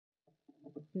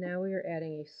Now we are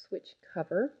adding a switch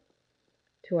cover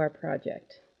to our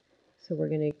project. So we're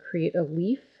going to create a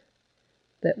leaf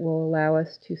that will allow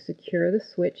us to secure the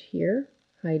switch here,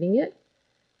 hiding it,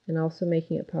 and also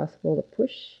making it possible to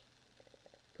push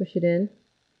it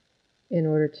in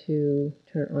order to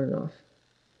turn it on and off.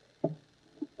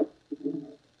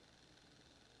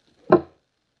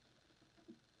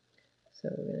 So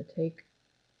we're going to take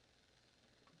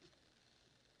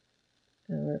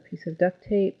our piece of duct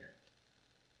tape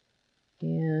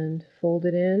and fold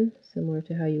it in, similar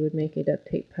to how you would make a duct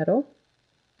tape pedal.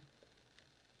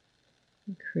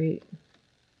 And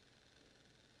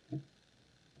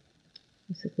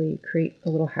basically create a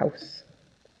little house.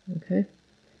 Okay.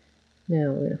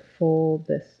 Now we're going to fold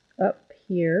this up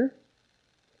here,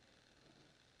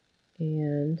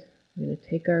 and I'm going to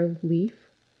take our leaf,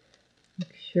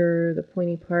 make sure the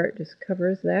pointy part just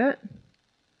covers that,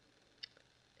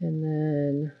 and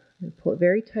then I'm going to pull it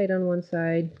very tight on one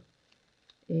side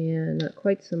and not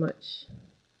quite so much.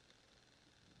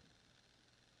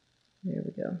 There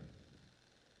we go,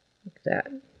 like that.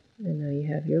 And now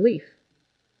you have your leaf.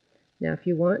 Now if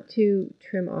you want to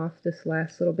trim off this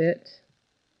last little bit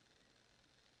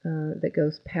that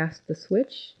goes past the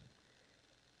switch,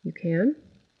 you can,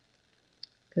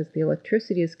 because the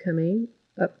electricity is coming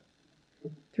up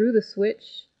through the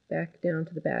switch back down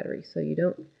to the battery. So you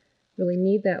don't really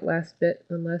need that last bit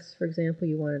unless, for example,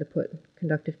 you wanted to put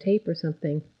conductive tape or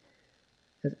something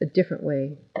as a different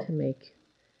way to make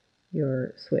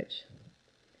your switch.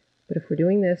 But if we're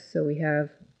doing this, so we have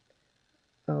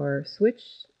our switch,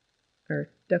 our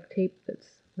duct tape that's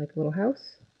like a little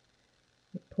house,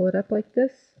 we pull it up like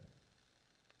this,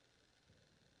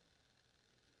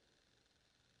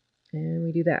 and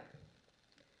we do that.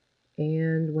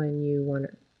 And when you want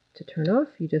it to turn off,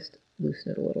 you just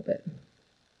loosen it a little bit.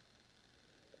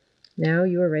 Now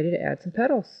you are ready to add some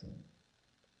petals.